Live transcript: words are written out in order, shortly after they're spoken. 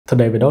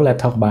Today video, let's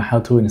talk about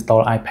how to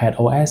install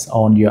iPadOS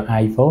on your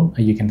iPhone.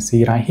 You can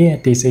see right here,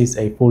 this is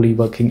a fully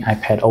working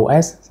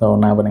iPadOS. So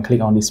now when I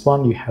click on this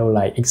one, you have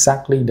like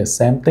exactly the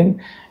same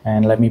thing.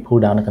 And let me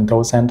pull down the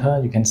control center.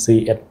 You can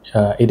see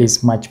it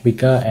is much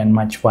bigger and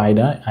much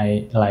wider.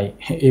 I like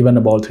even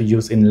able to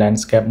use in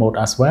landscape mode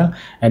as well.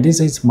 And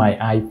this is my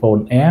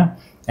iPhone Air.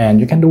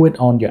 And you can do it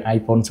on your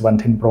iPhone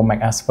 17 Pro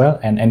Max as well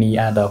and any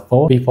other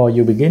phone. Before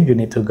you begin, you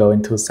need to go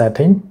into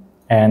setting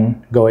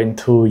and go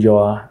into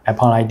your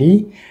Apple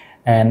ID,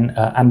 and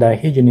under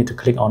here you need to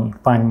click on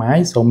Find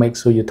My. So make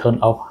sure you turn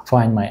off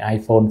Find My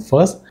iPhone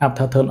first.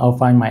 After turn off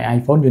Find My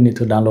iPhone, you need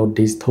to download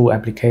these two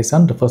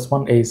applications. The first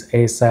one is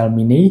iCell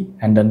Mini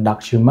and then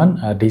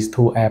Document. These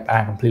two apps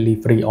are completely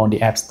free on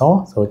the App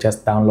Store, so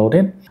just download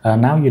it.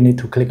 Now you need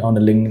to click on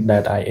the link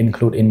that I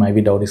include in my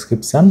video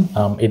description.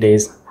 It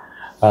is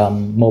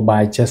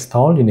mobile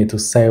gesture. You need to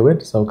save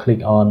it, so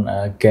click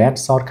on Get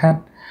Shortcut,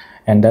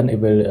 and then it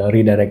will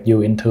redirect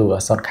you into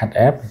a shortcut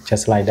app,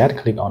 just like that.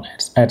 Click on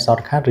Add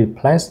Shortcut,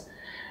 Replace,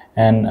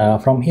 and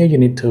from here you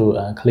need to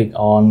click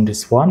on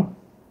this one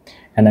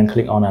and then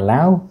click on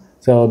Allow.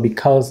 So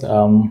because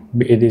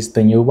it is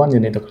the new one, you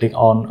need to click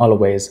on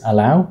Always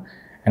Allow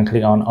and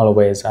click on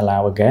Always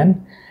Allow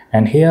again.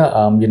 And here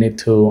you need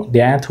to,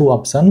 there are two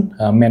options,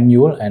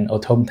 manual and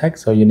automatic.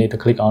 So you need to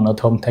click on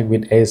automatic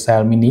with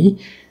iCell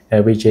Mini,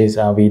 which is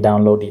we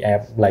download the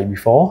app like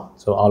before,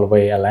 so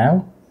Always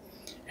Allow.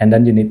 And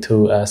then you need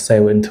to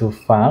save into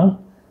file.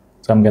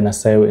 So I'm gonna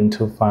save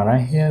into file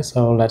right here.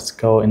 So let's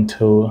go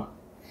into,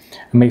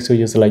 make sure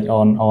you select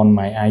on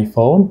my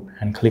iPhone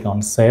and click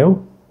on save,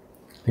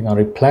 click on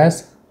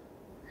replace.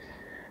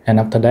 And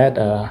after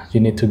that, you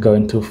need to go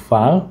into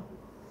file,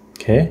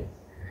 okay?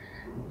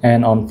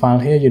 And on file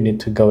here, you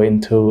need to go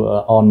into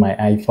on my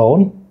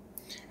iPhone,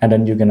 and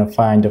then you're gonna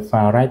find the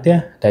file right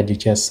there that you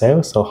just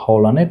saved. So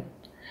hold on it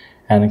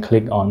and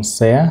click on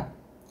share,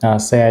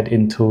 share it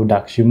into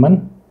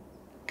document.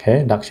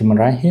 Okay, document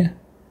right here,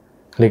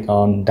 click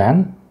on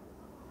done.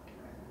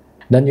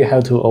 Then you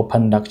have to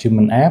open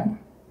document app,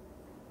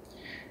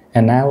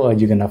 and now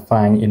you're gonna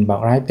find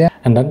inbox right there,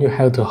 and then you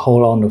have to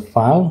hold on the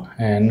file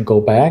and go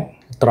back,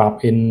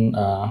 drop in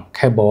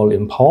cable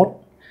import,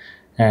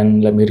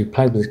 and let me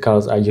replace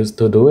because I used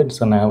to do it,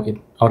 so now it's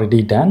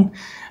already done.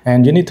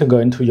 And you need to go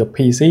into your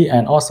PC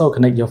and also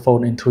connect your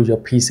phone into your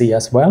PC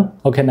as well.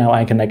 Okay, now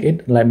I connect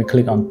it. Let me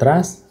click on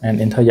Trust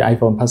and enter your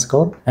iPhone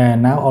passcode.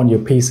 And now on your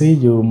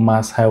PC, you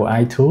must have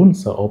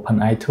iTunes. So open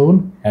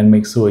iTunes and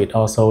make sure it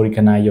also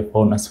recognize your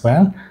phone as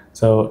well.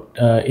 So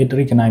it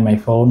recognizes my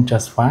phone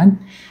just fine.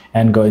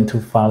 And go into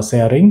File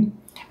Sharing.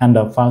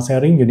 Under File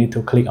Sharing, you need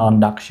to click on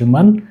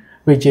Document,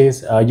 which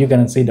is you're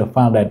gonna see the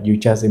file that you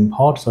just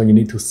import. So you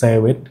need to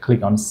save it.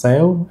 Click on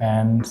Save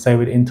and save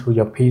it into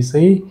your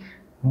PC.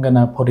 I'm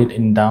gonna put it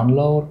in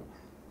download,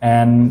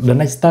 and the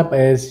next step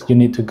is you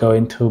need to go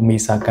into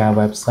Misaka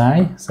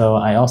website. So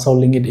I also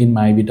link it in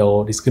my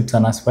video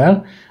description as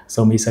well.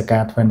 So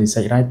Misaka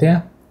 26 right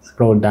there.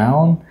 Scroll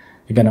down,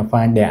 you're gonna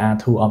find there are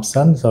two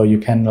options. So you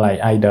can like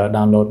either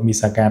download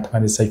Misaka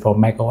 26 for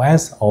Mac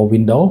OS or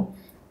Windows.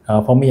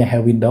 For me, I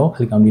have Windows.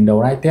 Click on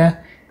Windows right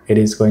there. It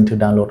is going to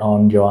download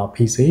on your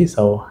PC.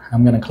 So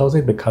I'm gonna close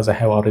it because I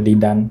have already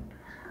done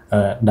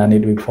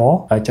it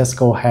before. I just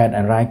go ahead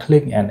and right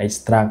click and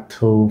extract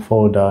to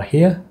folder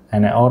here,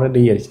 and I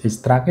already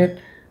extract it.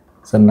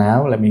 So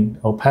now let me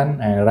open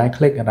and right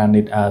click and run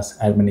it as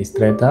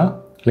administrator.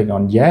 Click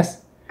on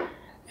yes,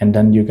 and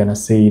then you're gonna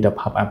see the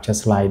pop-up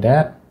just like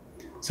that.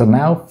 So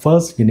now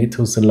first you need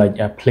to select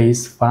a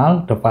place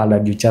file, the file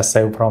that you just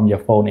saved from your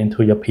phone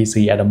into your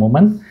PC at the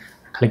moment.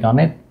 Click on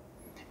it,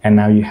 and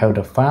now you have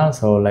the file.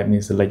 So let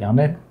me select on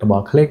it,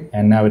 double click,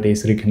 and now it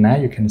is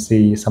recognized. You can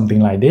see something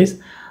like this.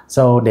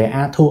 So there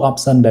are two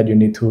options that you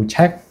need to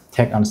check.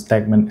 Check on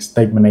State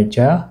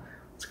Manager,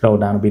 scroll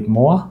down a bit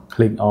more,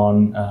 click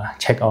on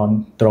check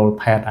on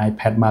TrollPad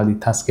iPad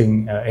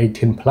multitasking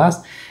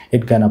 18+.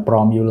 It's gonna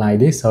prompt you like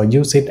this, so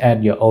use it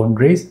at your own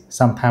risk.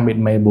 Sometimes it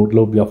may boot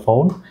loop your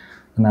phone.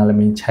 So now let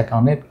me check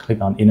on it,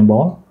 click on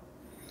Enable,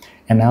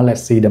 and now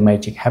let's see the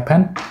magic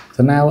happen.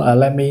 So now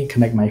let me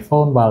connect my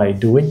phone while I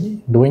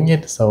doing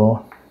it,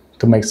 so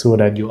to make sure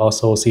that you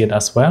also see it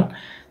as well.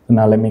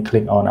 Now let me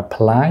click on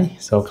apply.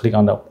 So click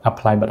on the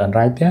apply button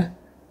right there.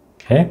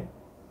 Okay,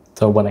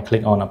 so when I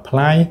click on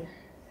apply,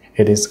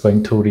 it is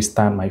going to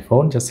restart my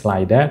phone just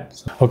like that.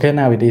 So, okay,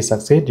 now it is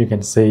succeed. You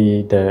can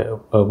see the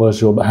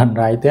virtual button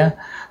right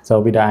there. So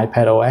with the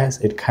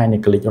iPadOS, it kind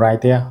of click right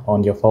there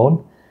on your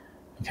phone.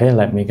 Okay,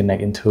 let me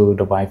connect into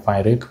the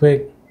Wi-Fi real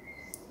quick,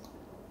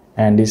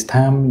 and this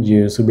time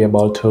you should be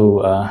able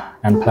to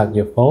unplug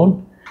your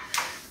phone.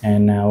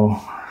 And now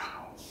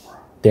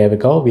there we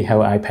go, we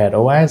have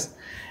iPadOS.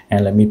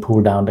 And let me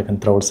pull down the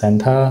control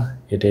center.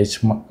 It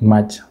is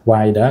much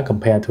wider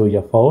compared to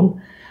your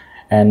phone.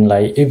 And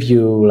like if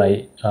you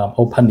like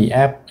open the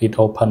app, it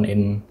open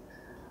in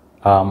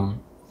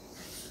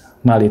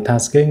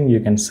multitasking.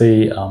 You can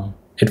see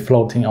it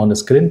floating on the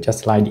screen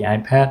just like the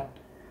iPad.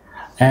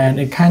 And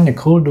it's kind of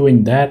cool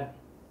doing that.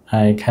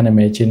 I can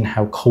imagine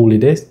how cool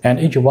it is. And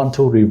if you want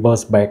to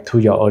reverse back to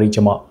your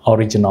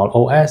original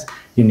OS,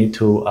 you need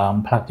to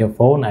plug your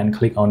phone and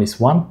click on this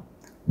one.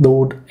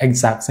 Do the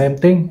exact same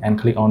thing and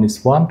click on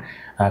this one.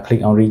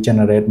 Click on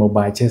regenerate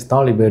mobile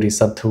gesture, it will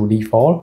reset to default.